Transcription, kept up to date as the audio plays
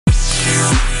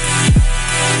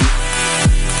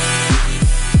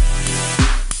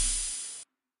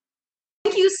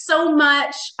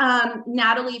much,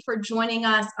 Natalie, for joining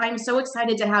us. I'm so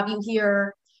excited to have you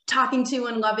here talking to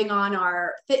and loving on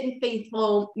our Fit and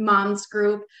Faithful Moms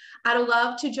group. I'd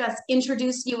love to just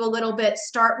introduce you a little bit,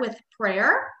 start with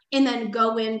prayer, and then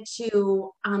go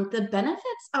into the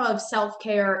benefits of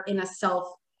self-care in a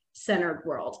self-centered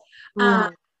world. Um,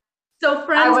 Mm, so I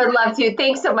friends, would love to.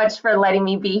 Thanks so much for letting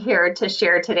me be here to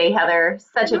share today, Heather.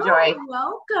 Such a joy. you're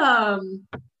welcome.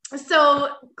 So,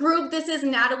 group, this is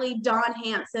Natalie Dawn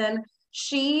Hanson.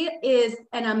 She is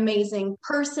an amazing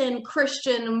person,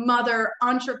 Christian mother,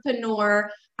 entrepreneur,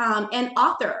 and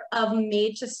author of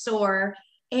Made to Soar.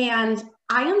 And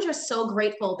I am just so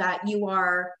grateful that you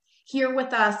are here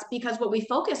with us because what we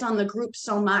focus on the group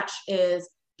so much is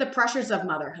the pressures of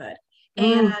motherhood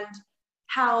and Mm,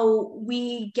 how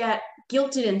we get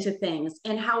guilted into things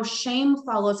and how shame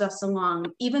follows us along,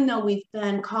 even though we've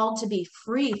been called to be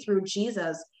free through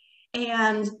Jesus.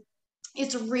 And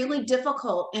it's really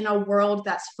difficult in a world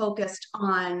that's focused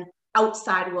on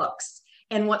outside looks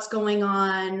and what's going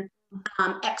on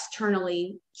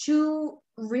externally to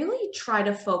really try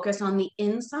to focus on the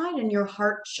inside and your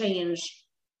heart change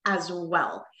as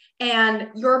well. And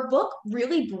your book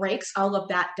really breaks all of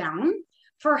that down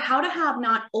for how to have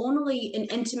not only an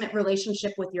intimate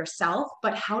relationship with yourself,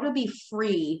 but how to be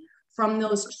free from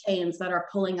those chains that are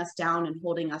pulling us down and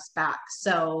holding us back.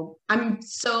 So I'm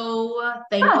so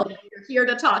thankful oh, that you're here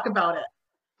to talk about it.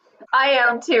 I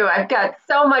am too. I've got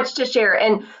so much to share.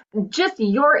 And just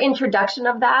your introduction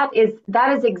of that is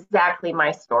exactly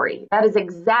my story. That is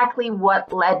exactly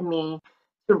what led me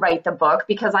to write the book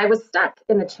because I was stuck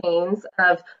in the chains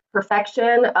of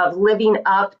perfection, of living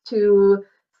up to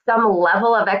some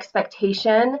level of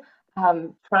expectation,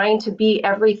 trying to be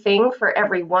everything for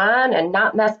everyone and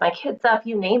not mess my kids up,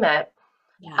 you name it.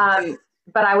 Yes. Um,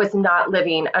 but I was not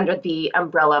living under the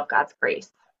umbrella of God's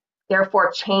grace,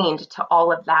 therefore chained to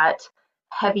all of that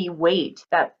heavy weight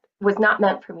that was not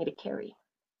meant for me to carry.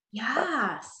 So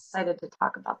Yes. excited to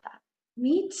talk about that.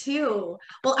 Me too.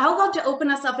 Well, I would love to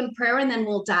open us up in prayer and then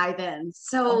we'll dive in. Oh,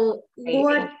 So, great.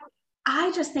 Lord,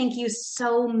 I just thank you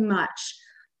so much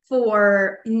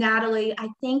for Natalie. I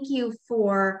thank you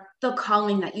for the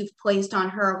calling that you've placed on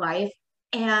her life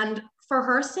and for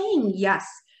her saying yes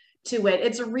to it.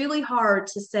 It's really hard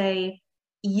to say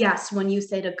yes when you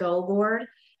say to go, Lord.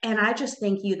 And I just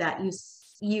thank you that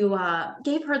you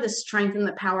gave her the strength and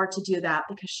the power to do that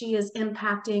because she is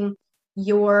impacting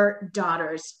your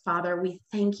daughters. Father, we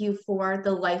thank you for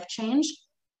the life change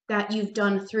that you've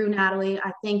done through Natalie.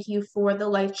 I thank you for the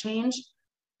life change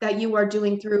that you are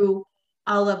doing through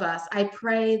all of us. I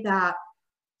pray that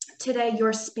today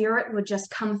your spirit would just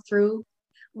come through,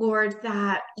 Lord,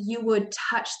 that you would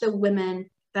touch the women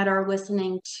that are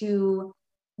listening to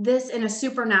this in a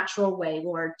supernatural way,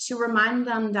 Lord, to remind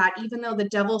them that even though the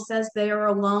devil says they are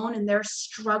alone and they're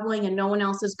struggling and no one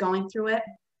else is going through it,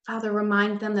 Father,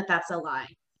 remind them that that's a lie.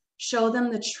 Show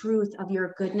them the truth of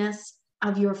your goodness,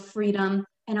 of your freedom,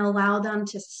 and allow them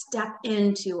to step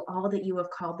into all that you have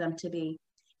called them to be.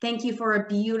 Thank you for a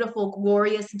beautiful,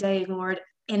 glorious day, Lord.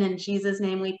 And in Jesus'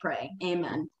 name we pray.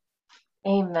 Amen.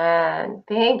 Amen.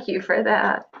 Thank you for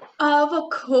that. Of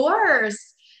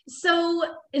course. So,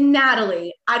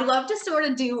 Natalie, I'd love to sort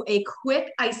of do a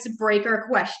quick icebreaker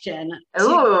question to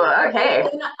Oh, okay.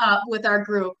 open up with our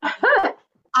group.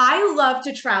 I love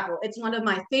to travel. It's one of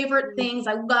my favorite things.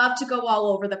 I love to go all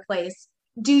over the place.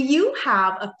 Do you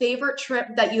have a favorite trip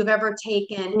that you've ever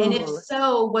taken? And if Ooh,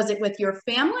 so, was it with your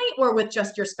family or with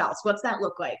just your spouse? What's that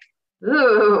look like?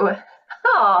 ooh.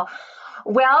 Oh,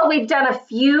 well, we've done a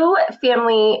few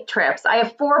family trips. I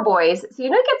have four boys, so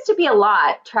it gets to be a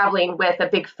lot traveling with a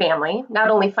big family, not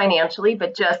only financially,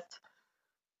 but just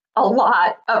a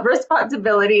lot of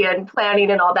responsibility and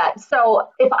planning and all that. So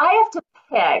if I have to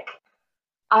pick,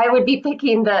 I would be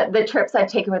picking the trips I've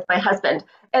taken with my husband.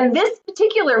 And this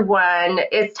particular one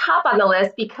is top on the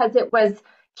list because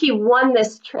he won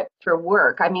this trip through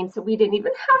work. I mean, so we didn't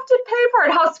even have to pay for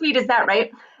it. How sweet is that,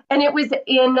 right? And it was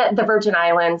in the Virgin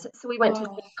Islands. So we went to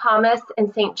Oh, St. Thomas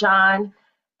and St. John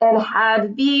and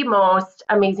had the most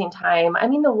amazing time. I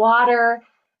mean, the water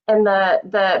and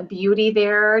the beauty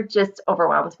there just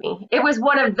overwhelmed me. It was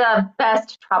one of the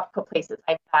best tropical places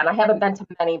I've been. I haven't been to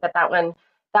many, but that one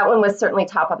was certainly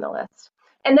top on the list.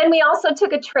 And then we also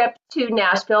took a trip to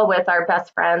Nashville with our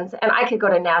best friends, and I could go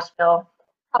to Nashville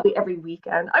probably every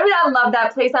weekend. I mean, I love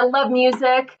that place. I love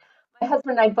music. My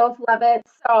husband and I both love it.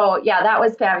 So, yeah, that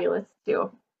was fabulous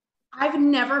too. I've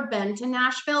never been to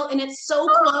Nashville and it's so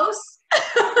Oh, close.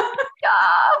 yeah,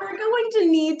 We're going to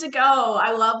need to go.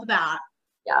 I love that.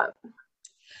 yeah.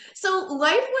 So,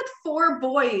 life with four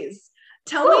boys.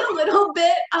 Tell me a little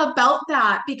bit about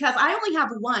that because I only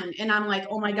have one and I'm like,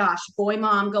 oh my gosh, boy,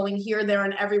 mom going here, there,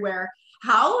 and everywhere.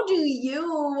 How do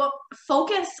you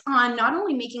focus on not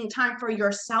only making time for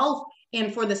yourself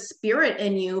and for the spirit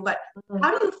in you, but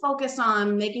how do you focus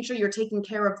on making sure you're taking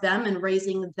care of them and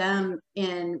raising them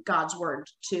in God's word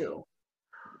too?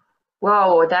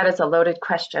 Whoa, that is a loaded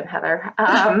question, Heather.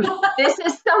 This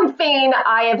is something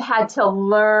I have had to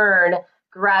learn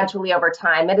gradually over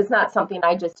time. It is not something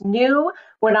I just knew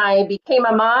when I became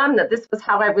a mom that this was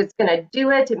how I was going to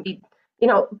do it and be,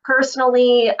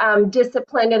 personally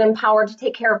disciplined and empowered to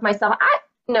take care of myself.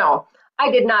 No,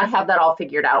 I did not have that all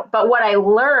figured out. But what I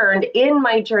learned in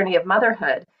my journey of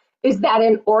motherhood is that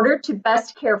in order to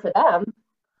best care for them,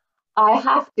 I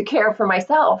have to care for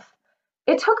myself.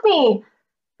 It took me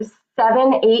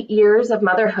 7, 8 years of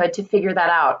motherhood to figure that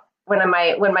out. When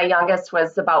my youngest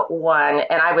was about 1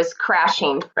 and I was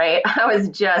crashing, right? I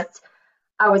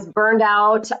was burned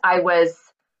out. I was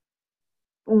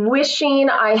wishing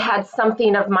I had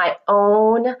something of my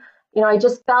own. I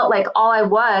just felt like all I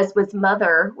was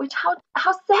mother, which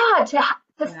how sad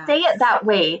to say it Yes. that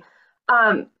way.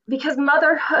 Because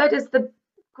motherhood is the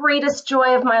greatest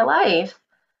joy of my life.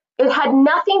 It had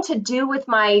nothing to do with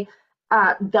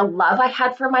the love I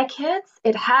had for my kids.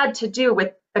 It had to do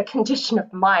with the condition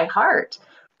of my heart,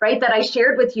 right? That I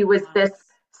shared with you was this Yes.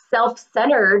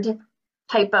 self-centered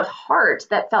type of heart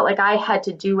that felt like I had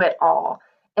to do it all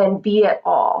and be it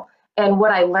all. And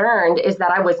what I learned is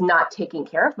that I was not taking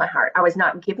care of my heart. I was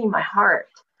not giving my heart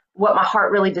what my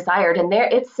heart really desired. And there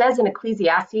it says in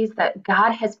Ecclesiastes that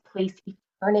God has placed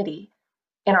eternity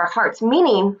in our hearts,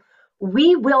 meaning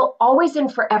we will always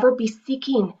and forever be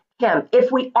seeking him. If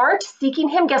we aren't seeking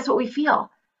him, guess what we feel?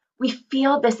 We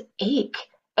feel this ache,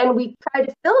 and we try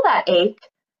to fill that ache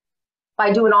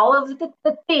by doing all of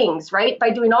the things, right? By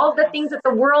doing all of the things Yes. that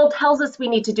the world tells us we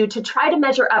need to do to try to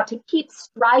measure up, to keep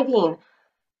striving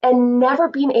and never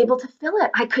being able to fill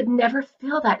it. I could never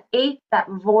fill that ache, that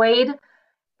void.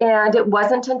 And it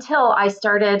wasn't until I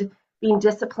started being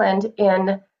disciplined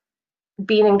in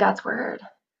being in God's word,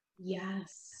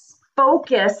 Yes.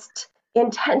 focused,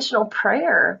 intentional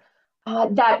prayer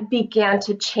that began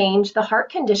to change the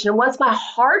heart condition. Once my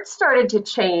heart started to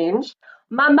change,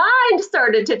 my mind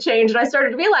started to change, and I started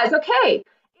to realize, okay,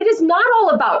 it is not all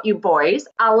about you boys.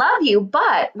 I love you,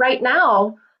 but right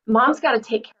now, mom's got to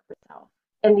take care of herself.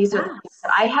 And these are the things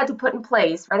that I Yes. had to put in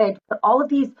place, right? I had to put all of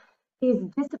these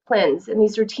disciplines and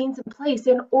these routines in place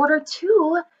in order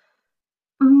to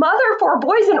mother 4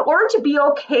 boys, in order to be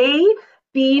okay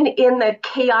being in the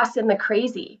chaos and the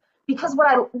crazy. Because what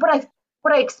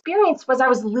I experienced was I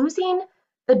was losing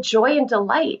the joy and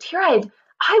delight.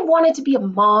 I wanted to be a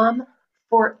mom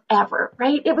forever,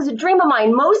 right? It was a dream of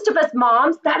mine. Most of us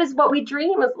moms, that is what we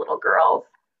dream as little girls.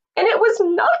 And it was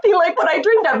nothing like what I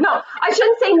dreamed of. No, I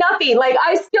shouldn't say nothing. Like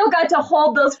I still got to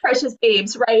hold those precious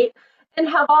babes, right? And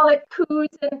have all the coos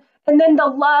and then the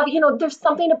love. There's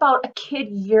something about a kid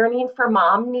yearning for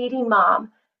mom, needing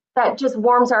mom, that just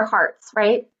warms our hearts,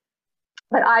 right?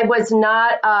 But I was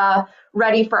not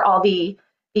ready for all the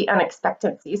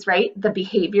unexpectancies, right? The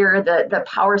behavior, the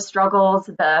power struggles,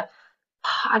 the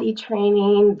potty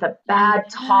training, the bad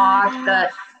talk, the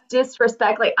Yes.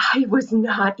 disrespect. Like I was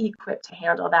not equipped to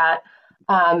handle that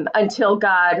until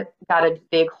God got a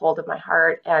big hold of my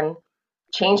heart and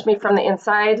changed me from the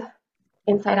inside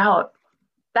out.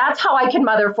 That's how I can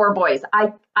mother 4 boys.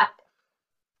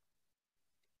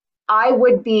 I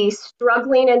would be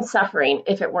struggling and suffering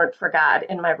if it weren't for God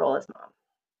in my role as mom.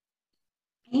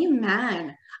 Amen.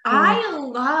 Mm, I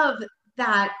love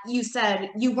that you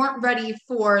said you weren't ready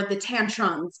for the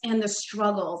tantrums and the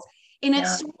struggles. And it yeah,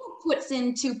 sort of puts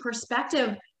into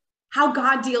perspective how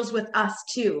God deals with us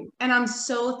too. And I'm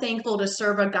so thankful to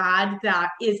serve a God that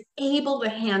is able to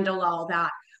handle all that.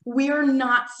 We're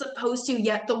not supposed to,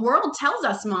 yet the world tells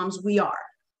us moms we are,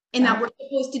 and yeah, that we're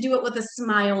supposed to do it with a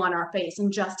smile on our face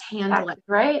and just handle that's it.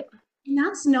 right. And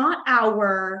that's not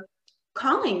our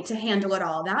calling to handle it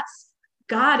all. That's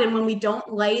God. And when we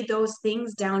don't lay those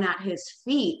things down at his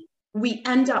feet, we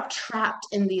end up trapped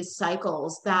in these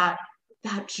cycles that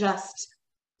just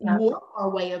Yeah, warp our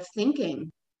way of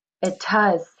thinking. it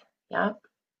does. Yeah.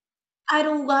 I'd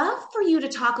love for you to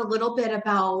talk a little bit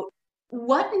about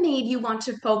what made you want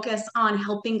to focus on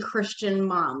helping Christian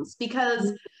moms,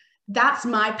 because that's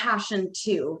my passion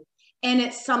too. And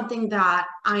it's something that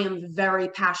I am very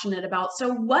passionate about.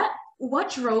 So what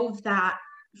drove that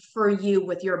for you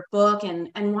with your book and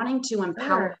wanting to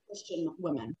empower Sure. Christian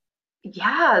women?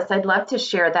 Yes, I'd love to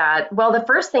share that. Well, the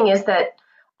first thing is that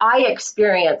I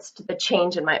experienced the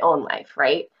change in my own life,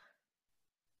 right?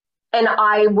 And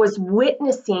I was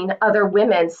witnessing other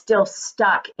women still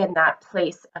stuck in that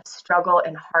place of struggle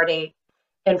and heartache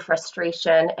and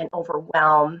frustration and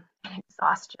overwhelm and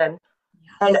exhaustion.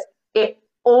 And Yes. it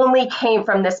only came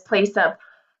from this place of,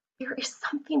 there is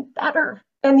something better.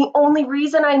 And the only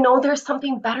reason I know there's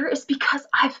something better is because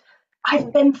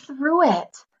I've been through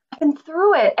it. I've been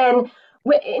through it. And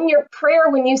in your prayer,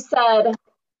 when you said,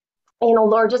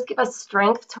 Lord, just give us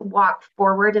strength to walk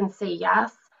forward and say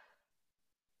yes.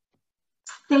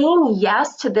 Saying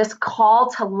yes to this call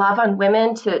to love on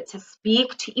women, to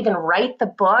speak, to even write the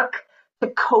book, to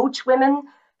coach women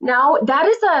now,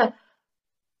 it's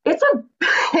a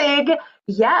big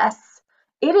yes.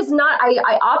 It is not,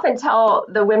 I often tell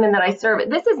the women that I serve,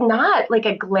 this is not like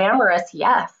a glamorous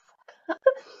yes.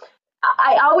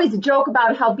 I always joke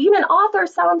about how being an author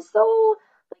sounds so,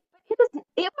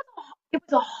 it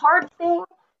was a hard thing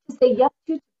to say yes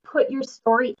to put your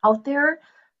story out there.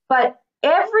 But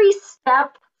every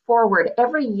step forward,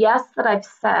 every yes that I've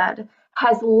said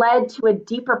has led to a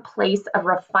deeper place of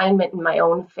refinement in my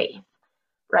own faith,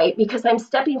 right? Because I'm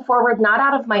stepping forward not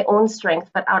out of my own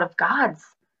strength, but out of God's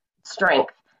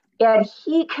strength. And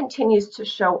He continues to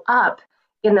show up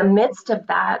in the midst of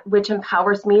that, which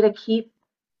empowers me to keep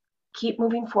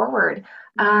moving forward.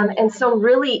 And so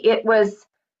really it was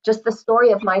just the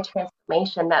story of my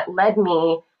transformation that led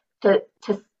me to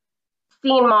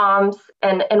seeing moms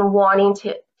and wanting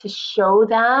to show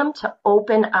them, to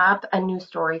open up a new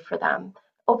story for them,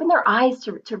 open their eyes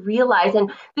to realize.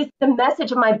 And the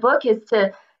message of my book is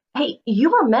to, hey,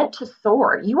 you were meant to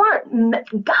soar. You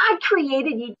aren't, God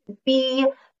created you to be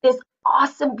this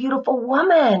awesome, beautiful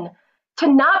woman, to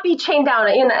not be chained down.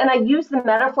 And I use the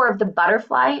metaphor of the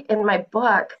butterfly in my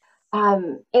book.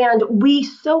 And we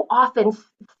so often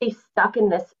stay stuck in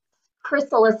this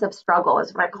chrysalis of struggle,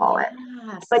 is what I call it.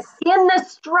 Yes. But in the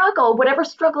struggle, whatever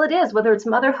struggle it is, whether it's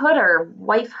motherhood or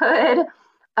wifehood,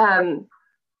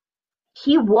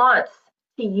 He wants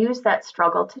to use that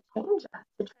struggle to change us,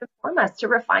 to transform us, to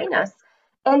refine us.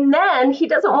 And then He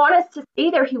doesn't want us to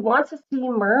stay there. He wants us to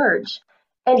emerge.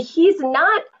 And He's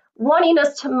not wanting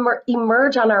us to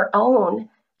emerge on our own.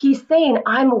 He's saying,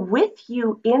 I'm with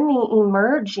you in the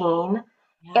emerging,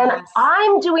 and Yes.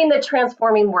 I'm doing the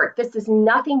transforming work. This is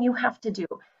nothing you have to do.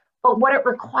 But what it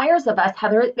requires of us,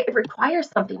 Heather, it requires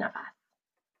something of us.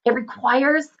 It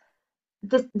requires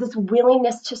this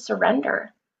willingness to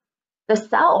surrender the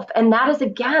self. And that is,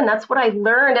 again, that's what I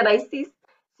learned. And I see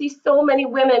so many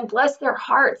women, bless their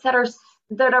hearts, that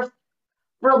are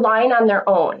relying on their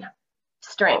own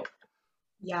strength.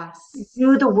 Yes.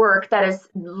 Do the work that is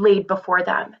laid before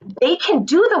them. They can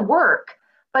do the work,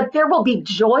 but there will be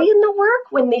joy in the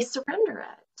work when they surrender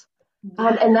it.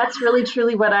 And that's really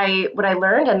truly what I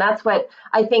learned, and that's what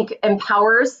I think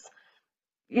empowers,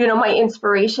 my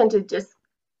inspiration to just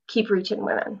keep reaching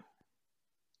women.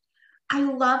 I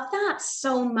love that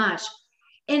so much.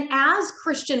 And as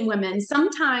Christian women,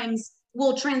 sometimes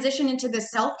we'll transition into the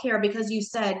self-care because you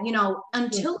said,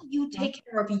 until you take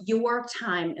care of your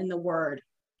time in the Word,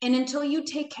 and until you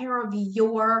take care of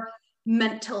your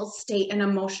mental state and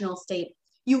emotional state,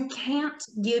 you can't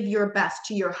give your best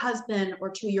to your husband or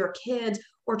to your kids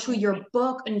or to your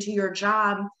book and to your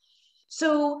job.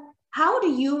 So how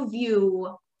do you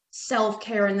view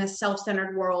self-care in this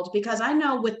self-centered world? Because I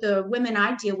know with the women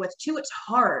I deal with too, it's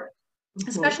hard,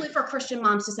 especially for Christian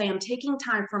moms, to say, I'm taking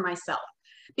time for myself,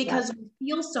 because we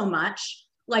feel so much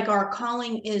like our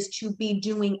calling is to be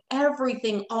doing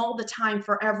everything all the time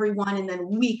for everyone, and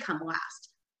then we come last.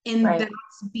 And that's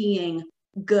being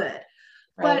good.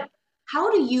 But how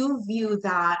do you view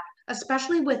that,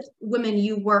 especially with women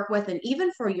you work with, and even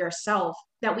for yourself,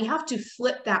 that we have to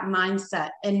flip that mindset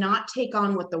and not take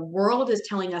on what the world is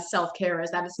telling us self-care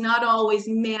is, that it's not always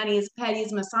manis,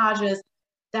 pedis, massages,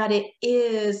 that it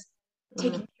is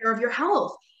taking care of your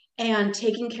health and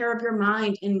taking care of your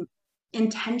mind and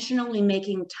intentionally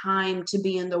making time to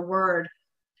be in the Word.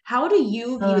 How do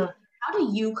you view how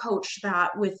do you coach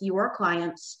that with your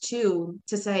clients too,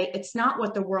 to say it's not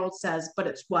what the world says, but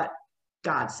it's what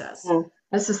God says?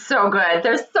 This is so good.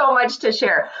 There's so much to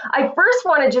share. I first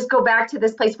want to just go back to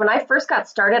this place. When I first got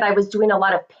started, I was doing a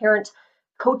lot of parent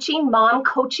coaching, mom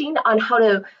coaching on how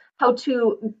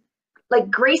to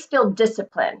like grace-filled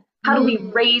discipline. How do we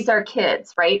raise our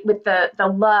kids, right? With the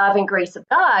love and grace of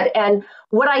God. And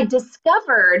what I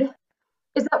discovered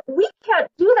is that we can't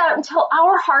do that until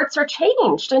our hearts are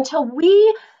changed, until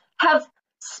we have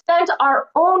spent our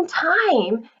own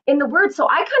time in the Word. So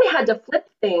I kind of had to flip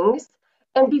things.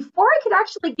 And before I could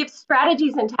actually give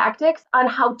strategies and tactics on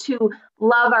how to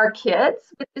love our kids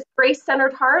with this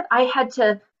grace-centered heart, I had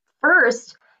to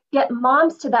first get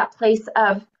moms to that place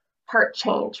of heart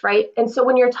change, right? And so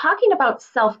when you're talking about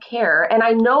self-care, and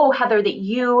I know, Heather,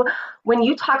 that when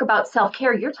you talk about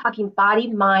self-care, you're talking body,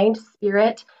 mind,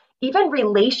 spirit, even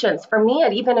relations. For me,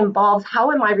 it even involves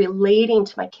how am I relating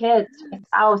to my kids, to my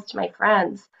spouse, to my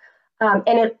friends. And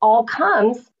it all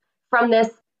comes from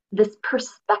this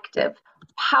perspective.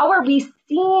 How are we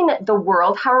seeing the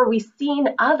world? How are we seeing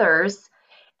others?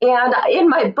 And in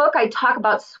my book, I talk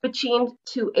about switching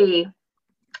to a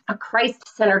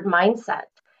Christ-centered mindset.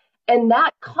 And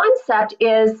that concept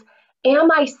is,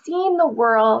 am I seeing the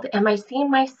world? Am I seeing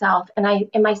myself? And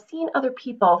am I seeing other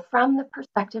people from the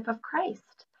perspective of Christ?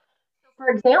 For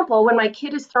example, when my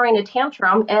kid is throwing a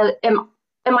tantrum, am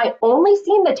I only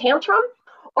seeing the tantrum?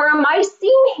 Or am I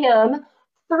seeing him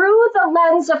through the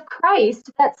lens of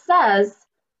Christ that says,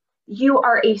 you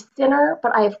are a sinner,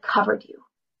 but I have covered you?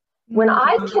 When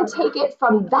I can take it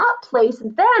from that place,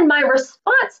 then my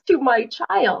response to my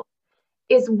child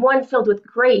is one filled with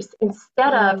grace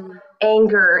instead of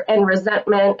anger and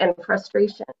resentment and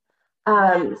frustration.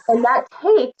 And that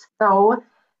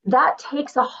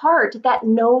takes a heart that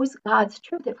knows God's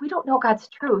truth. If we don't know God's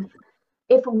truth,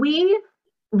 if we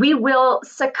will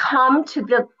succumb to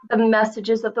the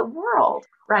messages of the world,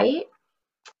 right?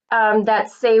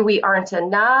 That say we aren't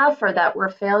enough or that we're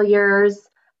failures.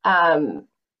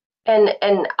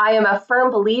 And I am a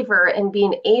firm believer in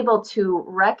being able to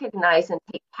recognize and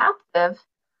take captive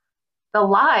the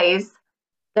lies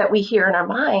that we hear in our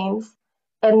minds.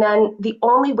 And then the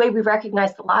only way we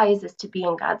recognize the lies is to be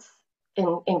in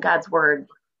God's word.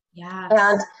 Yes.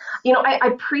 And, I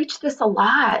preach this a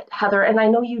lot, Heather, and I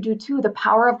know you do too, the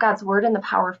power of God's word and the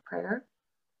power of prayer.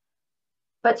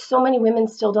 But so many women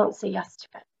still don't say yes to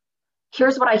it.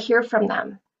 Here's what I hear from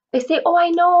them. They say, oh,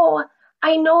 I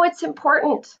know it's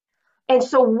important. And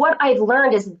so what I've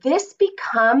learned is this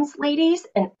becomes, ladies,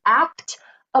 an act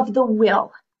of the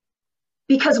will.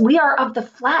 Because we are of the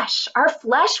flesh. Our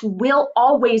flesh will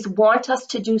always want us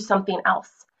to do something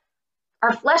else.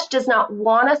 Our flesh does not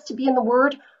want us to be in the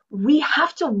word. We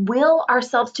have to will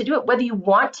ourselves to do it, whether you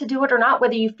want to do it or not,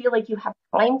 whether you feel like you have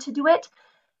time to do it.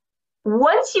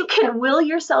 Once you can will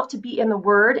yourself to be in the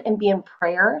word and be in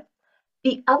prayer,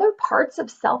 the other parts of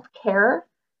self-care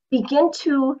begin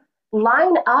to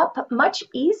line up much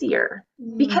easier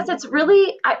because it's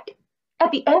really,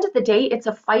 at the end of the day, it's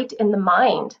a fight in the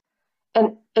mind.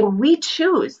 And we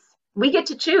get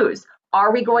to choose.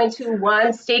 Are we going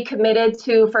to, stay committed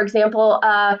to, for example,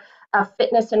 a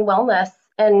fitness and wellness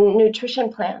and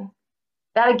nutrition plan?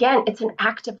 That, again, it's an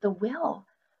act of the will.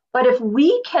 But if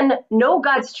we can know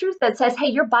God's truth that says, hey,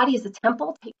 your body is a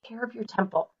temple, take care of your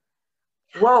temple.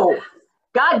 Whoa,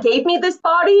 God gave me this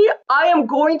body. I am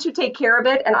going to take care of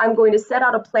it, and I'm going to set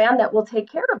out a plan that will take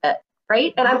care of it,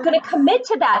 right? And I'm going to commit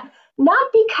to that, not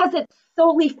because it's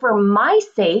solely for my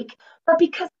sake, but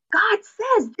because God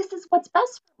says this is what's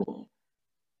best for me,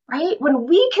 right? When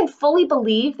we can fully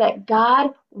believe that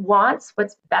God wants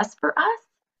what's best for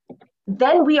us,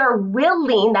 then we are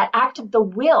willing, that act of the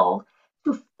will,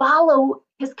 to follow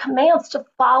his commands, to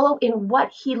follow in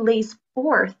what he lays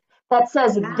forth that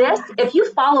says this, if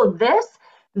you follow this,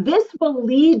 this will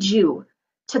lead you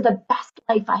to the best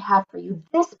life I have for you.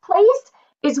 This place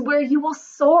is where you will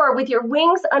soar with your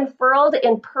wings unfurled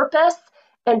in purpose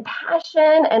and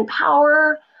passion and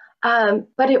power.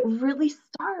 But it really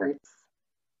starts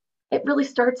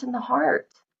in the heart.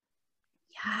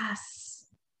 Yes.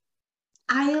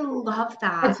 I love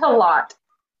that. It's a lot.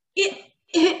 It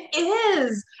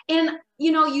is. And,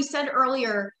 you said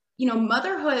earlier,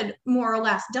 motherhood more or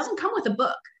less doesn't come with a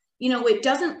book. It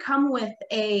doesn't come with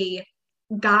a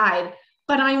guide,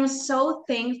 but I'm so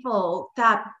thankful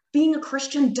that being a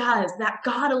Christian does, that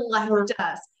God left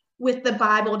us with the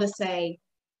Bible to say,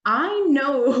 I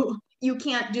know you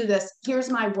can't do this. Here's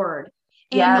my word.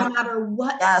 And no matter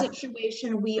what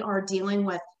situation we are dealing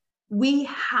with, we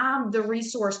have the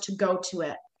resource to go to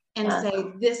it and say,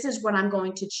 this is what I'm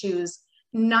going to choose,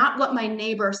 not what my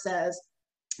neighbor says,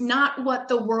 not what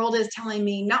the world is telling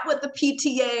me, not what the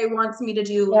PTA wants me to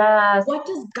do. Yes. What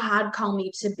does God call me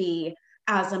to be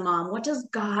as a mom? What does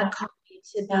God call me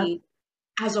to be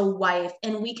as a wife?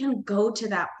 And we can go to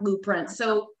that blueprint.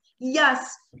 So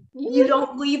yes, you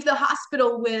don't leave the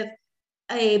hospital with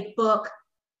a book,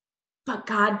 but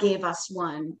God gave us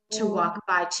one to walk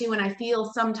by too. And I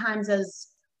feel sometimes as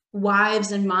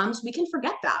wives and moms, we can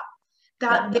forget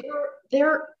that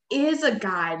there is a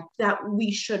guide that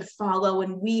we should follow,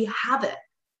 and we have it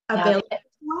available to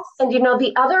us. And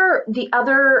the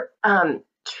other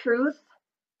truth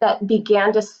that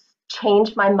began to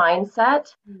change my mindset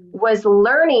was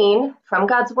learning from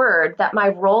God's word that my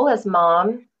role as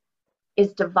mom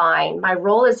is divine. My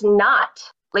role is not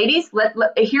ladies,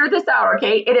 hear this out,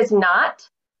 okay? It is not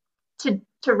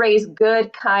to raise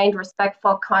good, kind,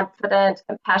 respectful, confident,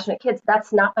 compassionate kids.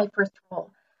 That's not my first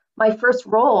role. My first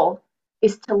role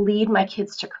is to lead my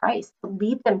kids to Christ, to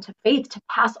lead them to faith, to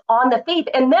pass on the faith.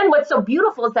 And then what's so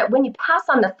beautiful is that when you pass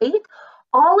on the faith,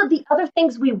 all of the other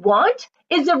things we want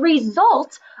is a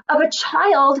result of a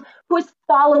child who is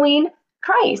following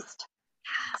Christ.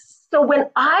 So when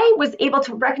I was able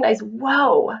to recognize,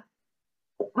 whoa,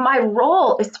 my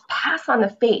role is to pass on the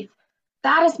faith.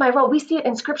 That is my role. We see it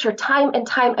in scripture time and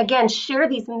time again. Share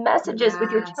these messages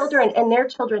with your children and their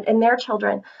children and their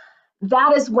children.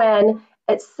 That is when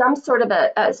it's some sort of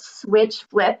a switch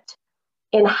flipped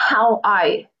in how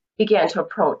I began to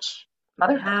approach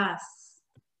motherhood. Yes.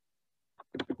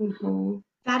 Mm-hmm.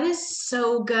 That is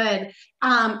so good.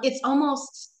 It's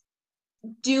almost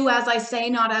do as I say,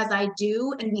 not as I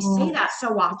do. And we say that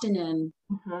so often in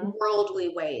worldly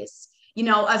ways. You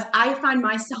know, as I find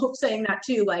myself saying that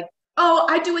too, like, oh,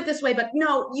 I do it this way, but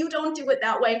no, you don't do it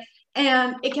that way.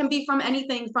 And it can be from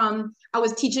anything from, I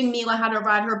was teaching Mila how to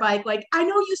ride her bike. Like, I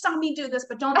know you saw me do this,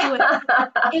 but don't do it.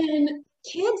 And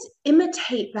kids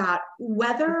imitate that,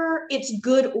 whether it's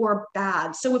good or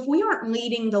bad. So if we aren't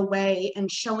leading the way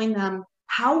and showing them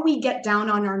how we get down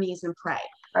on our knees and pray,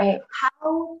 right?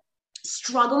 How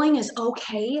struggling is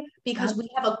okay because we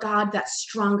have a God that's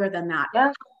stronger than that.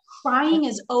 Yeah. Crying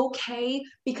is okay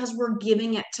because we're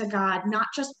giving it to God, not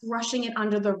just brushing it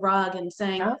under the rug and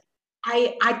saying,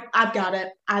 I've got it.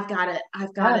 I've got it.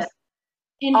 I've got it.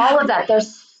 And all of that.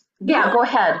 There's, go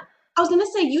ahead. I was going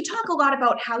to say, you talk a lot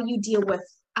about how you deal with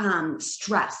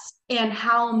stress and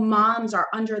how moms are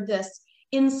under this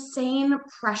insane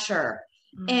pressure.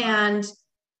 And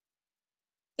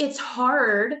it's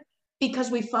hard because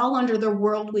we fall under the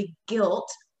worldly guilt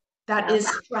that is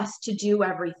stress to do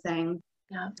everything.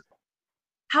 Yeah.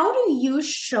 How do you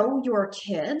show your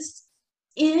kids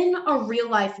in a real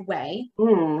life way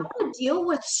how to deal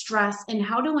with stress and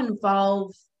how to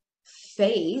involve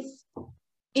faith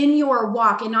in your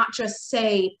walk and not just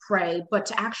say pray, but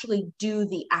to actually do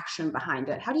the action behind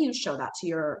it? How do you show that to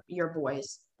your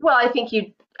boys? Well, I think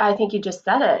you just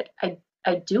said it.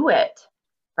 I do it,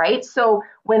 right? So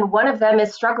when one of them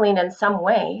is struggling in some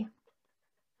way,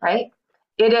 right?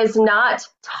 It is not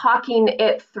talking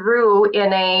it through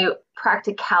in a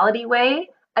practicality way.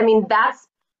 I mean, that's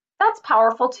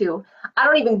powerful too. I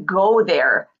don't even go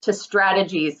there to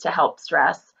strategies to help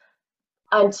stress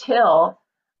until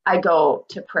I go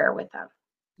to prayer with them.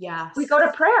 Yeah. We go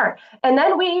to prayer and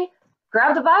then we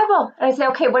grab the Bible and I say,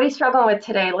 okay, what are you struggling with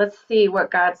today? Let's see what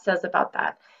God says about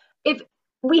that. If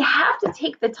we have to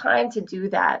take the time to do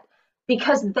that,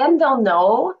 because then they'll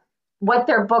know what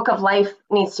their book of life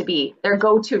needs to be, their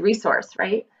go-to resource,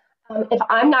 right? If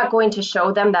I'm not going to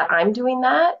show them that I'm doing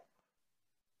that,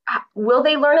 will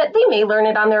they learn it? They may learn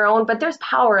it on their own, but there's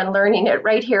power in learning it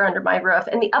right here under my roof.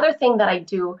 And the other thing that I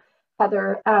do,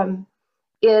 Heather,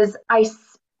 is I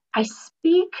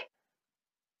speak,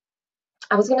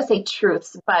 I was going to say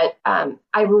truths, but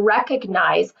I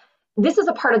recognize this is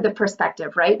a part of the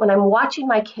perspective, right? When I'm watching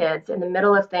my kids in the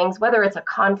middle of things, whether it's a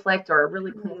conflict or a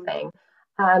really cool thing,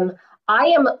 I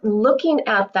am looking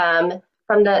at them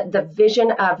from the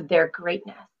vision of their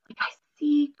greatness. Like I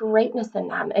see greatness in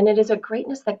them, and it is a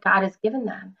greatness that God has given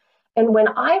them. And when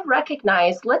I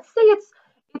recognize, let's say it's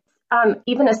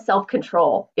even a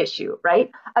self-control issue,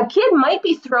 right? A kid might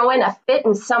be throwing a fit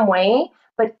in some way,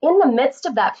 but in the midst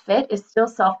of that fit is still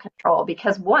self-control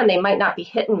because one, they might not be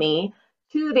hitting me.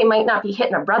 Two, they might not be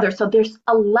hitting a brother. So there's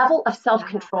a level of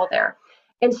self-control there.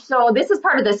 And so this is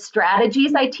part of the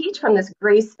strategies I teach from this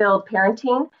grace-filled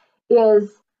parenting is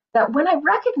that when I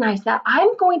recognize that,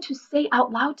 I'm going to say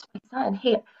out loud to my son,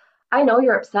 hey, I know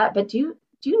you're upset, but do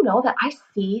you know that I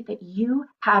see that you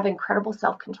have incredible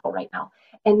self-control right now?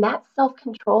 And that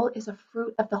self-control is a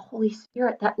fruit of the Holy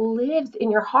Spirit that lives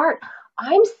in your heart.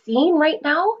 I'm seeing right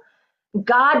now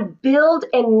God build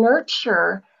and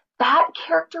nurture that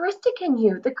characteristic in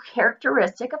you, the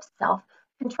characteristic of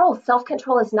self-control.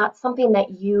 Self-control is not something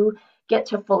that you get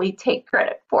to fully take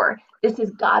credit for. This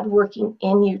is God working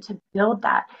in you to build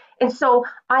that. And so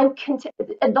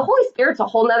the Holy Spirit's a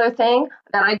whole nother thing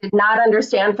that I did not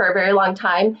understand for a very long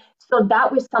time. So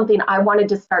that was something I wanted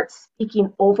to start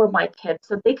speaking over my kids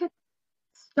so they could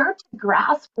start to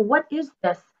grasp what is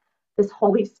this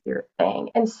Holy Spirit thing.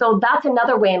 And so that's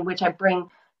another way in which I bring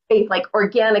faith like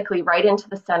organically right into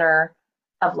the center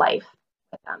of life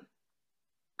with them.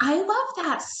 I love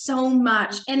that so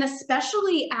much. And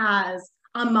especially as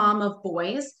a mom of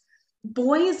boys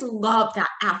love that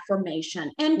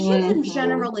affirmation, and kids in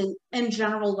general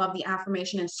love the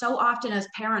affirmation. And so often as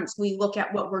parents, we look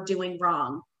at what we're doing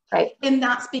wrong Right. And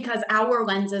that's because our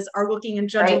lenses are looking and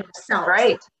judging Right. ourselves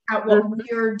Right. at what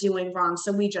we're doing wrong.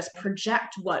 So we just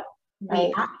project what we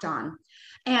Right. act on.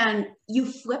 And you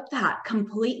flip that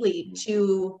completely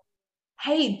to,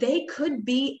 hey, they could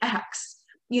be X,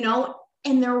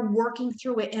 and they're working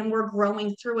through it and we're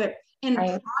growing through it in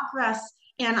Right. progress.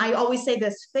 And I always say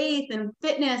this, faith and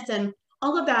fitness and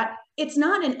all of that, it's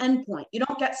not an endpoint. You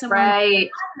don't get someone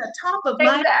Right. on the top of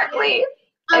my Exactly.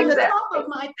 on the top Exactly. of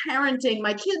my parenting.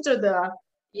 My kids are the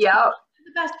Yep.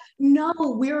 best. No,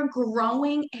 we're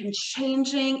growing and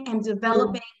changing and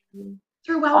developing Mhm.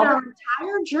 throughout All our the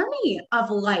entire journey of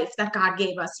life that God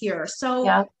gave us here. So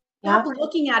yeah. stop Yeah.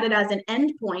 looking at it as an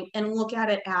endpoint and look at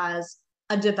it as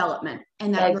a development,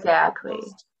 and that Exactly.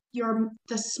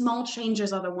 the small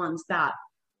changes are the ones that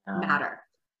Yeah. matter.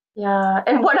 Yeah.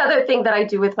 And one other thing that I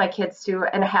do with my kids too,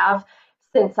 and have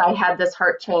since I had this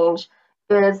heart change,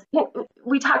 is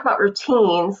we talk about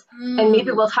routines, and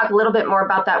maybe Mm. we'll talk a little bit more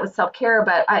about that with self care.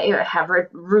 But I have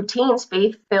routines,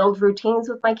 faith filled routines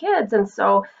with my kids. And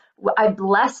so I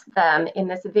bless them in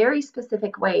this very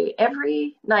specific way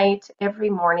every night, every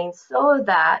morning, so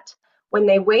that when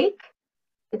they wake,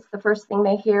 it's the first thing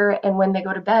they hear, and when they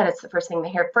go to bed, it's the first thing they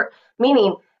hear.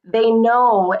 Meaning they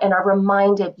know and are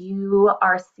reminded, you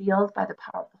are sealed by the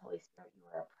power of the Holy Spirit. You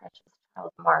are a precious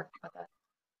child marked with the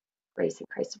grace and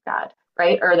Christ of God,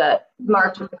 right? Or the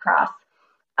marked with the cross.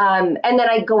 And then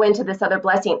I go into this other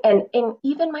blessing, and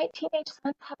even my teenage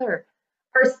sons, Heather,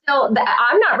 are still.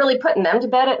 I'm not really putting them to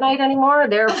bed at night anymore.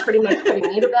 They're pretty much putting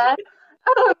me to bed.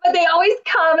 But they always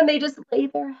come and they just lay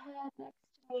their head next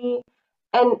to me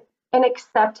and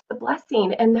accept the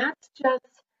blessing. And that's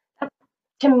just,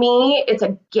 to me, it's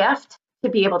a gift to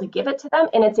be able to give it to them,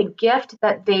 and it's a gift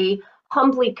that they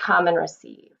humbly come and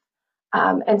receive.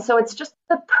 And so it's just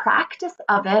the practice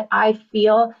of it, I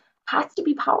feel, has to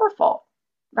be powerful,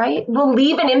 right? Will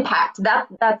leave an impact.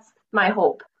 That's my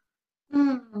hope.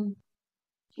 Mm.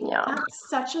 Yeah. That's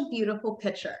such a beautiful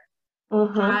picture.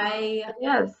 Mm-hmm. I It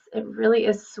is. It really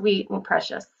is sweet and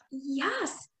precious.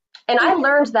 Yes. And I And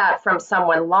learned that from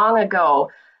someone long ago.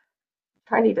 I'm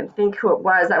trying to even think who it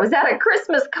was. I was at a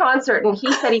Christmas concert and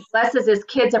he said he blesses his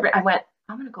kids every. I went,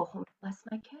 I'm gonna go home and bless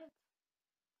my kids,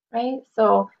 right?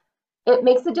 So it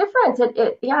makes a difference.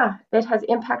 Yeah, it has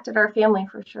impacted our family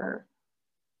for sure.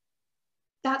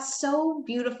 that's so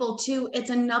beautiful too. It's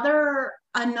another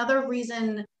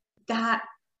reason that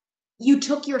you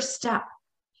took your step,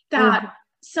 that Mm-hmm.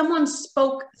 someone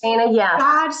spoke, Dana, yes.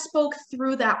 God spoke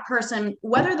through that person,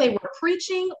 whether they were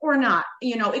preaching or not.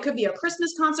 It could be a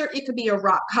Christmas concert, it could be a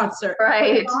rock concert.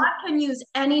 Right. God can use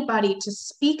anybody to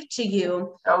speak to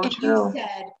you. So And you true.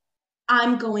 said,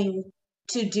 I'm going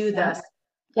to do Yeah. this.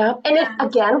 Yeah. And it And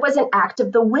again was an act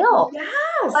of the will.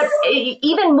 But yes.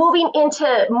 even moving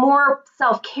into more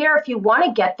self care, if you want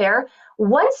to get there,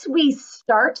 once we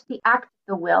start the act of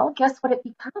the will, guess what it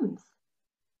becomes?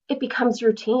 It becomes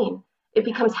routine. It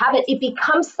becomes habit. It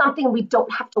becomes something we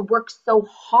don't have to work so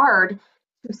hard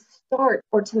to start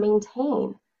or to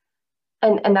maintain.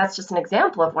 And that's just an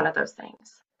example of one of those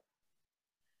things.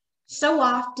 So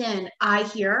often I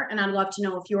hear, and I'd love to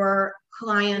know if your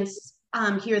clients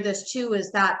hear this too,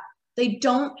 is that they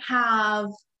don't have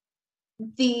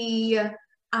the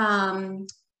um,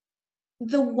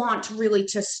 the want really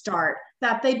to start,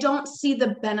 that they don't see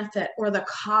the benefit or the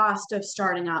cost of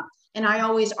starting up. And I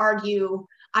always argue,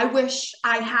 I wish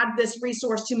I had this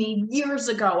resource to me years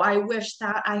ago. I wish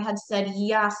that I had said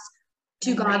yes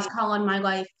to God's call on my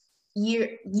life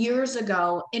years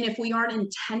ago. And if we aren't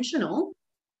intentional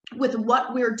with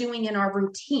what we're doing in our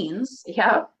routines,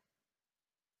 Yeah.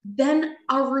 then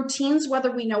our routines,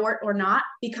 whether we know it or not,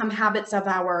 become habits of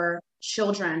our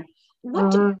children.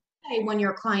 What do Mm-hmm. you say when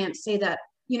your clients say that,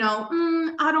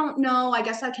 I don't know, I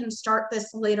guess I can start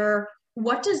this later?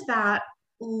 What does that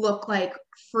look like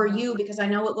for you? Because I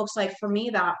know it looks like for me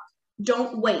that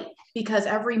don't wait, because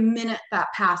every minute that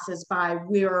passes by,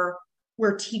 we're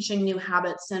teaching new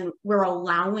habits and we're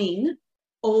allowing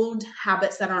old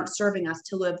habits that aren't serving us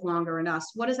to live longer in us.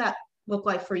 What does that look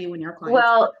like for you and your clients?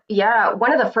 Well, yeah,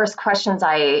 one of the first questions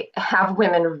I have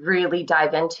women really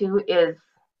dive into is,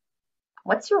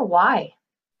 what's your why?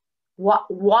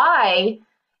 Why,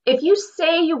 if you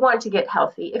say you want to get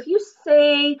healthy, if you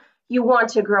say you want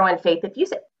to grow in faith, if you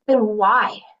say, then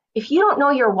why? If you don't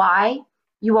know your why,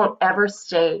 you won't ever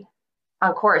stay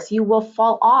on course. You will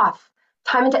fall off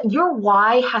time and time. Your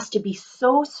why has to be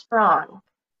so strong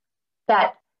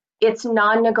that it's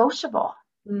non-negotiable.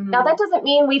 Now, Mm. that doesn't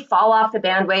mean we fall off the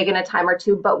bandwagon a time or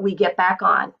two, but we get back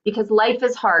on because life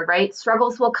is hard, right?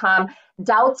 Struggles will come.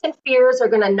 Doubts and fears are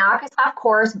going to knock us off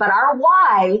course, but our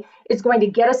why is going to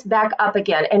get us back up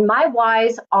again. And my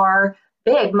whys are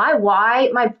big. My why,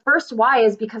 my first why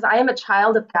is because I am a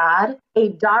child of God, a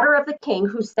daughter of the King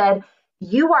who said,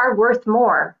 you are worth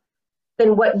more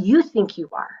than what you think you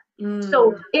are.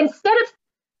 So Mm. instead of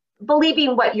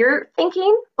believing what you're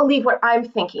thinking, believe what I'm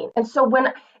thinking. And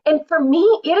for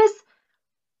me, it is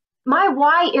my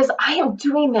why is I am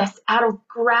doing this out of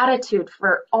gratitude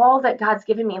for all that God's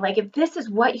given me. Like, if this is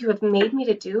what you have made me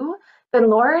to do, then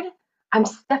Lord, I'm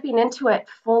stepping into it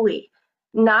fully,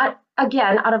 not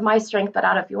again out of my strength, but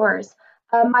out of yours.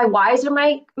 My whys are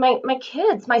my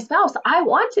kids, my spouse. I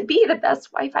want to be the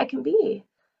best wife I can be,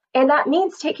 and that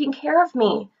means taking care of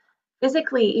me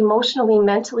physically, emotionally,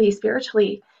 mentally,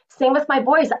 spiritually. Same with my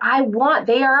boys.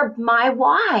 They are my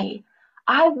why.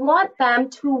 I want them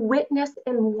to witness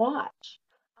and watch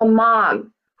a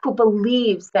mom who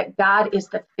believes that God is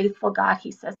the faithful God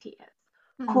he says he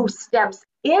is, who Mm. steps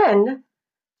in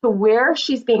to where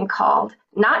she's being called,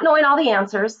 not knowing all the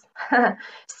answers,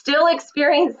 still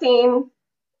experiencing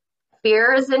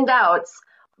fears and doubts,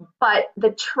 but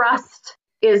the trust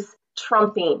is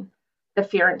trumping the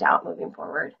fear and doubt moving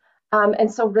forward.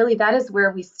 And so really that is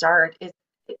where we start is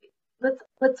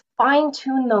let's fine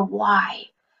tune the why,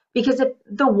 because if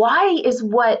the why is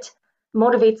what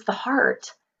motivates the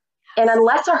heart, and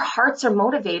unless our hearts are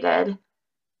motivated,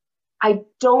 I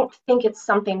don't think it's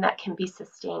something that can be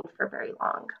sustained for very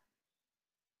long.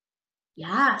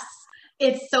 Yes.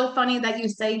 It's so funny that you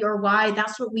say your why.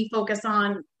 That's what we focus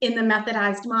on in the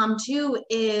Methodized Mom too,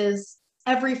 is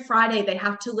every Friday they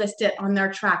have to list it on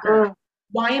their tracker. Mm,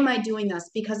 Why am I doing this?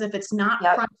 Because if it's not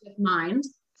yep, front of mind,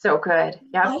 so good.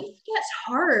 Yep, life gets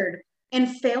hard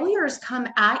and failures come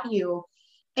at you.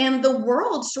 And the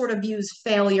world sort of views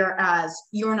failure as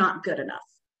you're not good enough.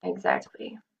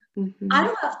 exactly. Hmm.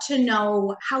 I'd love to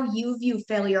know how you view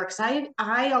failure because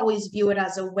I always view it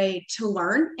as a way to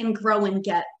learn and grow and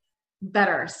get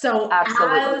better. So,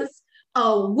 Absolutely. as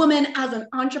a woman, as an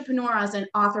entrepreneur, as an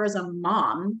author, as a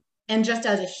mom, and just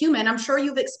as a human, I'm sure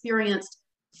you've experienced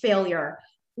failure.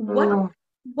 What Mm,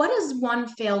 what is one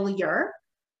failure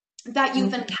that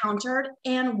you've mm. encountered,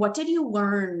 and what did you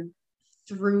learn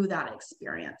through that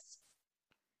experience?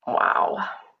 Wow,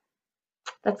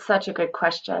 that's such a good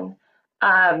question.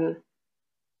 Um,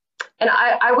 and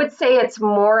I would say it's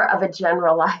more of a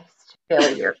generalized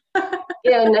failure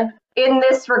in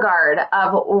this regard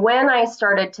of when I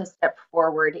started to step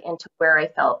forward into where I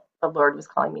felt the Lord was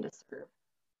calling me to serve.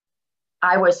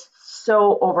 I was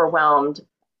so overwhelmed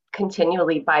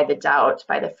continually by the doubt,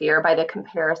 by the fear, by the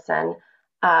comparison,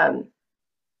 um,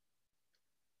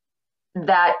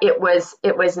 that it was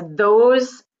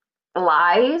those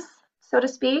lies, so to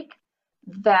speak,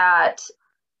 that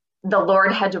the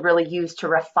Lord had to really use to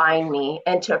refine me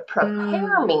and to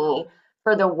prepare Mm, me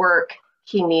for the work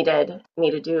He needed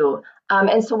me to do.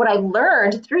 And so, what I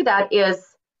learned through that is,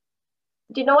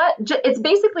 you know what? It's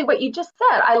basically what you just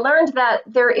said. I learned that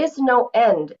there is no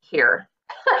end here.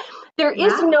 There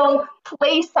is yeah. no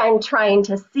place I'm trying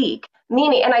to seek.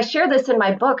 Meaning, and I share this in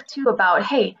my book too about,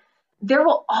 hey, there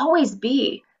will always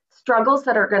be struggles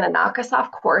that are going to knock us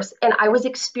off course. And I was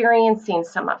experiencing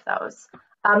some of those.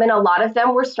 And a lot of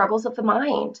them were struggles of the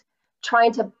mind,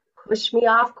 trying to push me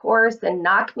off course and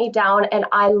knock me down. And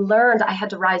I learned I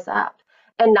had to rise up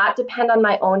and not depend on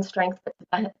my own strength, but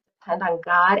depend on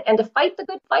God and to fight the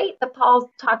good fight that Paul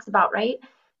talks about, right?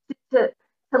 To,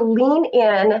 to lean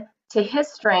in to his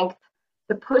strength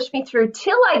to push me through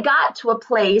till I got to a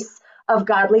place of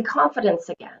godly confidence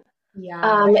again.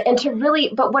 Yeah. And to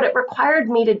really, but what it required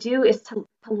me to do is to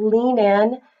lean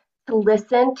in, to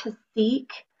listen, to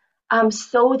seek,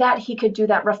 so that he could do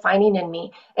that refining in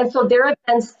me. And so there have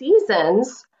been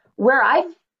seasons where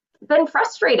I've been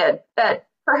frustrated that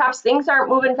perhaps things aren't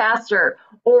moving faster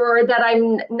or that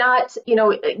I'm not,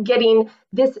 getting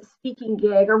this speaking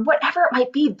gig or whatever it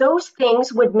might be. Those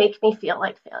things would make me feel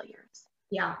like failures.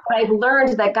 Yeah. But I've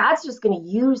learned that God's just going to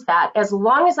use that as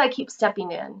long as I keep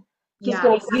stepping in. He's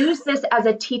going Yes. to use this as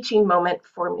a teaching moment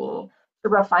for me to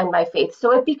refine my faith.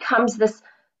 So it becomes this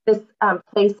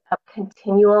place of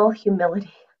continual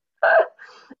humility.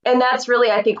 And that's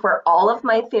really, I think, where all of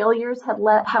my failures have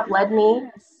led me,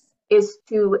 Yes. is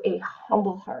to a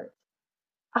humble heart.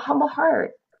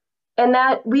 And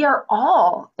that we are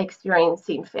all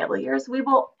experiencing failures. We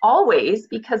will always,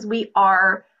 because we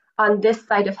are on this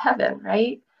side of heaven,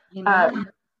 right? Amen. Um,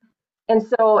 and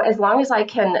so, as long as I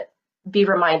can be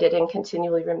reminded and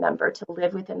continually remember to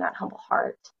live within that humble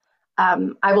heart,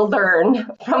 I will learn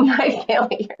from my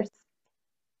failures.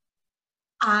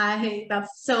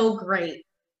 That's so great.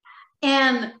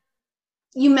 And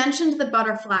you mentioned the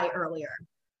butterfly earlier.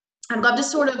 I'd love to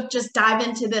sort of just dive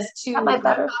into this Got to my wrap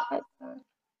up. butterfly.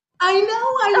 I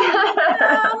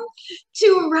know,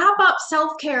 to wrap up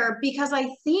self-care because I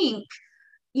think,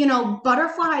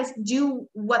 butterflies do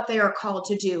what they are called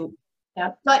to do.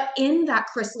 Yep. But in that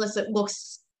chrysalis, it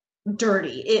looks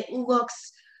dirty. It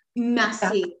looks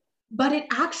messy, Yep. but it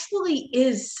actually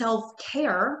is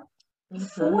self-care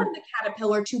for the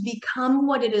caterpillar to become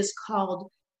what it is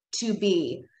called to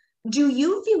be. Do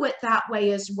you view it that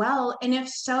way as well? And if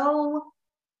so,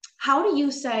 how do you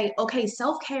say, okay,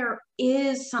 self-care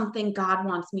is something God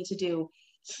wants me to do?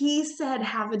 He said,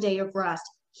 have a day of rest.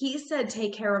 He said,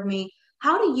 take care of me.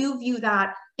 How do you view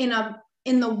that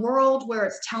in the world where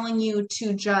it's telling you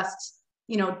to just,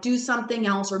 do something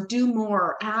else or do more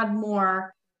or add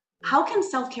more? How can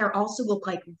self-care also look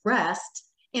like rest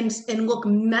and look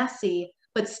messy,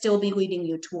 but still be leading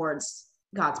you towards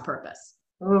God's purpose?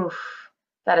 Oof,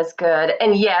 that is good.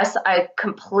 And yes, I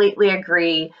completely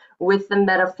agree with the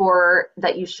metaphor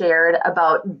that you shared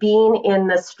about being in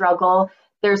the struggle.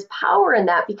 There's power in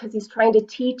that because he's trying to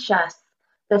teach us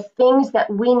the things that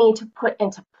we need to put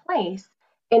into place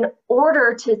in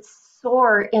order to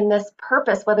soar in this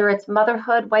purpose, whether it's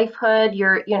motherhood, wifehood,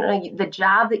 the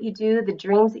job that you do, the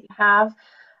dreams that you have.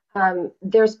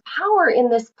 There's power in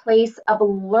this place of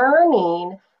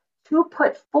learning to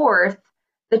put forth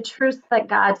the truths that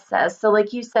God says. So,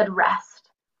 like you said, rest,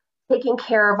 taking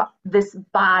care of this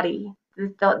body,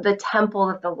 the temple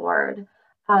of the Lord,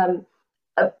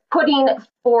 putting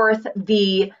forth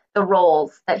the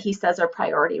roles that He says are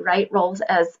priority, right? Roles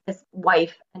as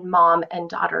wife and mom and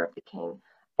daughter of the King.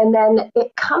 And then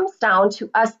it comes down to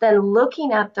us then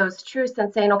looking at those truths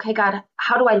and saying, okay, God,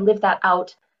 how do I live that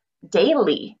out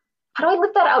daily? How do I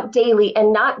live that out daily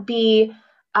and not be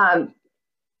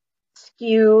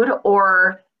skewed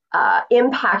or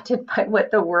impacted by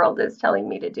what the world is telling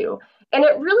me to do? And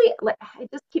it really, I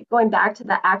just keep going back to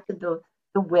the act of the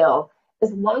will.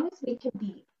 As long as we can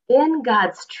be in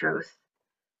God's truth,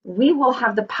 we will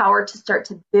have the power to start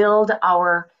to build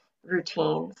our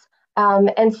routines.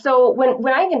 And so when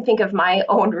I even think of my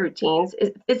own routines,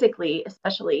 physically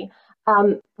especially,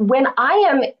 when I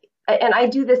am, and I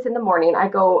do this in the morning,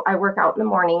 I work out in the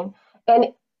morning,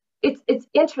 and it's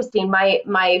interesting.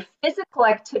 My physical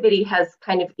activity has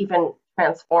kind of even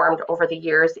transformed over the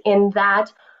years in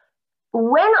that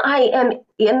when I am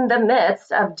in the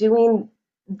midst of doing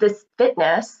this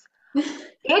fitness,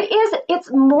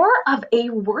 it's more of a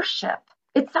worship.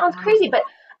 It sounds crazy, but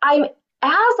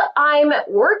as I'm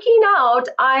working out,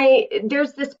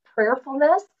 there's this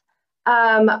prayerfulness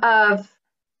of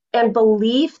and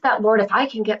belief that, Lord, if I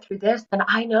can get through this, then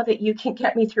I know that you can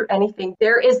get me through anything.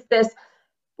 There is this,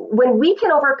 when we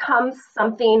can overcome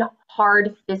something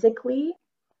hard physically,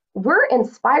 we're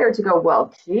inspired to go,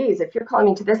 well, geez, if you're calling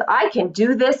me to this, I can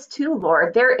do this too,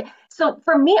 Lord. So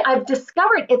for me, I've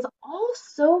discovered it's all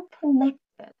so connected.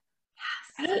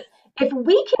 Right? If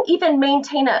we can even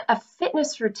maintain a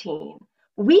fitness routine,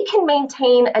 we can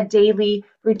maintain a daily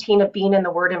routine of being in the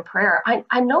Word and prayer.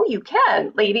 I know you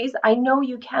can, ladies. I know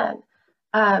you can.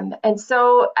 And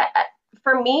so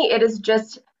for me, it is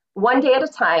just one day at a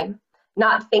time,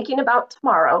 not thinking about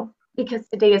tomorrow, because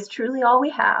today is truly all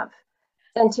we have.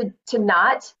 And to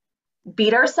not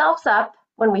beat ourselves up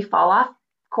when we fall off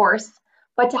course,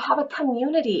 but to have a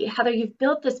community. Heather, you've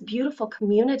built this beautiful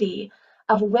community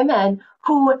of women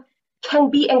who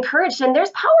can be encouraged. And there's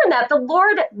power in that. The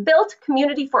Lord built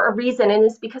community for a reason, and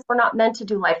it's because we're not meant to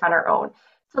do life on our own.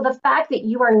 So the fact that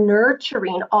you are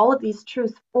nurturing all of these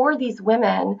truths for these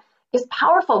women is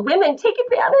powerful. Women, take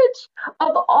advantage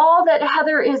of all that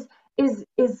Heather is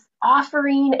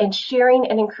offering and sharing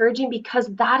and encouraging, because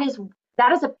that is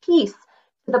a piece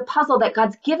to the puzzle that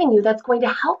God's giving you that's going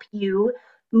to help you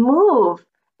move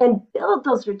and build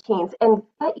those routines and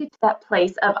get you to that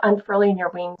place of unfurling your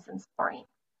wings and soaring.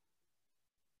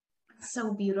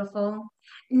 So beautiful.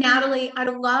 Natalie,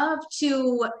 I'd love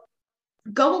to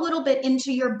go a little bit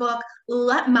into your book.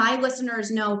 Let my listeners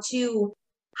know too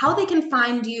how they can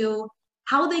find you,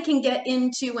 how they can get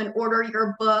into and order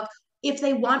your book. If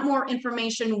they want more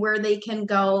information, where they can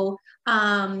go.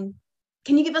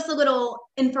 Can you give us a little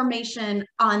information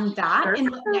on that? Sure.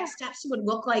 And what next steps would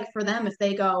look like for them if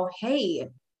they go, hey,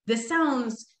 this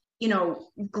sounds,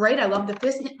 great. I love the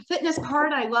fitness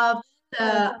part. I love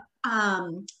the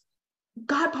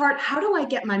God part. How do I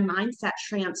get my mindset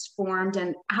transformed,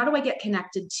 and how do I get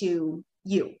connected to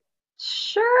you?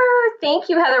 Sure. Thank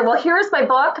you, Heather. Well, here's my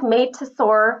book, Made to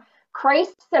Soar,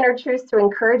 Christ-centered truths to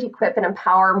encourage, equip, and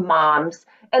empower moms.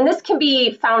 And this can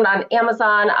be found on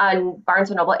Amazon, on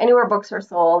Barnes & Noble, anywhere books are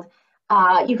sold.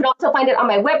 You can also find it on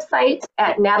my website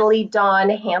at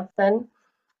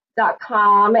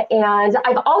nataliedawnhanson.com. And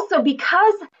I've also,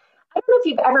 because I don't know if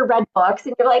you've ever read books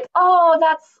and you're like, oh,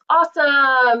 that's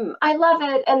awesome, I love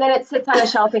it, and then it sits on a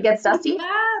shelf and gets dusty.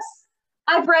 Yes.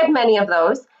 I've read many of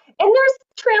those, and there's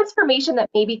transformation that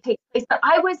maybe takes place, but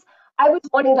I was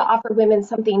wanting to offer women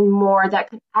something more that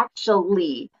could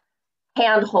actually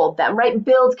handhold them, right?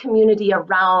 Build community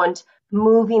around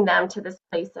moving them to this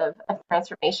place of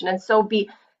transformation. And so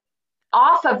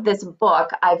off of this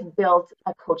book, I've built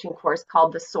a coaching course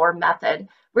called the SOAR Method,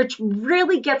 which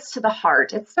really gets to the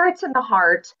heart. It starts in the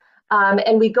heart,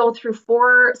 and we go through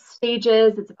 4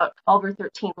 stages. It's about 12 or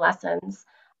 13 lessons,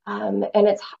 and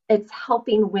it's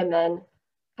helping women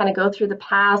kind of go through the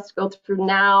past, go through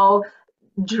now,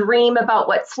 dream about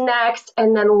what's next,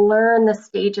 and then learn the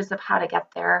stages of how to get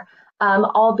there,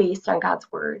 all based on God's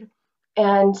word.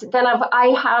 And then I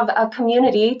have a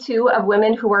community too of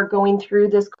women who are going through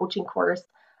this coaching course.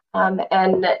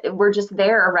 And we're just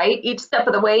there, right? Each step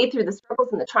of the way through the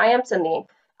struggles and the triumphs and the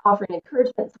offering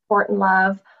encouragement, support, and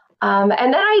love. And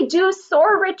then I do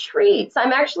SOAR retreats.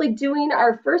 I'm actually doing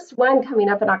our first one coming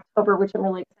up in October, which I'm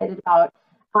really excited about.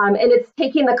 And it's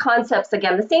taking the concepts,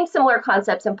 again, the same similar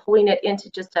concepts, and pulling it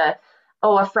into just a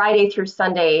Friday through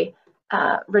Sunday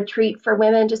retreat for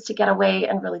women, just to get away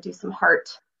and really do some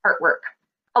heart work,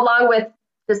 along with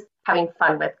just having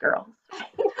fun with girls.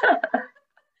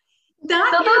 So those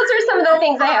are some of the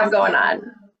things I have going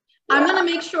on. I'm going to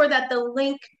make sure that the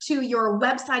link to your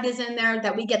website is in there,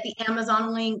 that we get the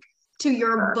Amazon link to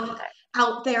your book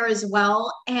out there as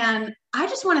well. And I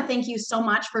just want to thank you so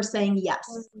much for saying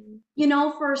yes.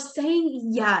 For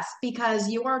saying yes, because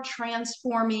you are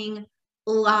transforming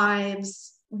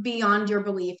lives beyond your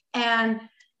belief. And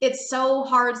it's so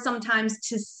hard sometimes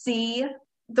to see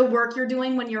the work you're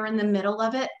doing when you're in the middle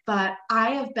of it. But I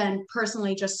have been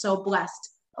personally just so blessed.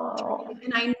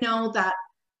 And I know that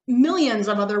millions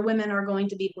of other women are going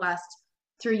to be blessed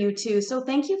through you too. So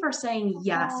thank you for saying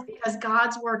yes, because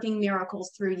God's working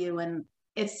miracles through you, and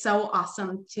it's so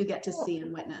awesome to get to see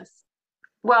and witness.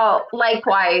 Well,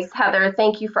 likewise, Heather,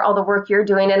 thank you for all the work you're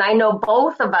doing. And I know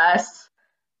both of us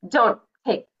don't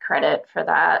take credit for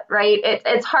that, right?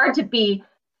 It's hard to be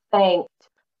thanked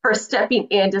for stepping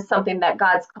into something that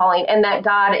God's calling, and that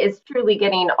God is truly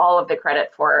getting all of the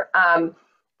credit for.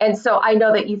 And so I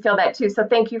know that you feel that too. So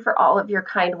thank you for all of your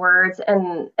kind words.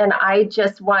 And I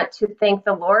just want to thank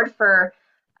the Lord for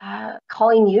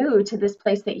calling you to this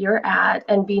place that you're at,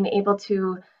 and being able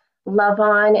to love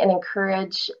on and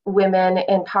encourage women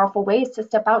in powerful ways to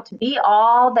step out to be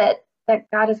all that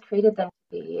God has created them to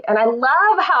be. And I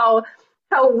love how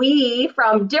we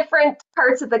from different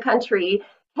parts of the country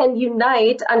can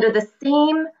unite under the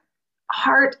same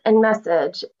heart and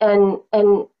message, and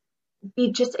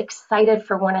be just excited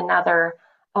for one another,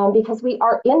 because we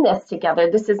are in this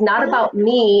together. This is not about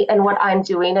me and what I'm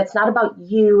doing. It's not about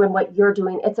you and what you're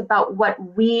doing. It's about what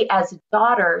we as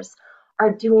daughters are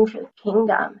doing for the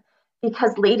kingdom.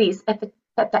 Because ladies, at the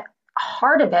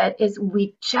heart of it is,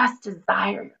 we just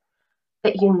desire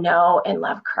that you know and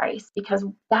love Christ, because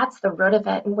that's the root of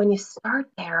it. And when you start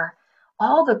there,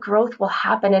 all the growth will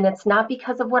happen. And it's not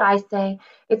because of what I say.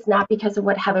 It's not because of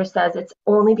what Heather says. It's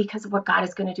only because of what God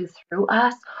is going to do through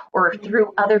us, or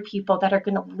through other people that are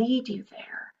going to lead you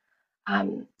there.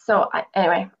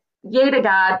 Anyway, yay to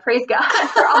God. Praise God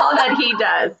for all that he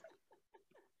does.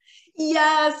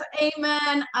 Yes,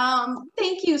 amen.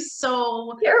 Thank you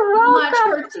so much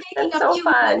for taking a few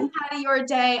minutes out of your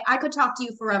day. I could talk to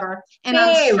you forever, and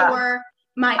I'm sure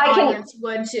my audience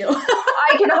would too.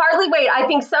 I can hardly wait. I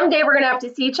think someday we're going to have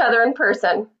to see each other in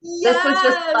person. Yes. This was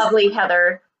just lovely,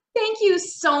 Heather. Thank you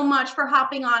so much for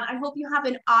hopping on. I hope you have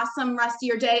an awesome rest of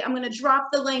your day. I'm going to drop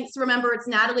the links. Remember, it's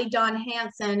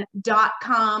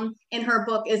nataliedawnhanson.com, and her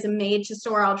book is Made to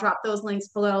Soar. I'll drop those links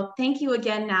below. Thank you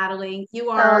again, Natalie. You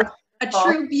are a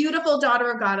true, beautiful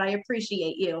daughter of God. I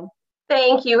appreciate you.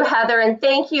 Thank you, Heather, and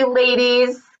thank you,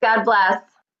 ladies. God bless.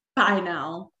 Bye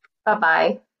now.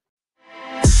 Bye-bye.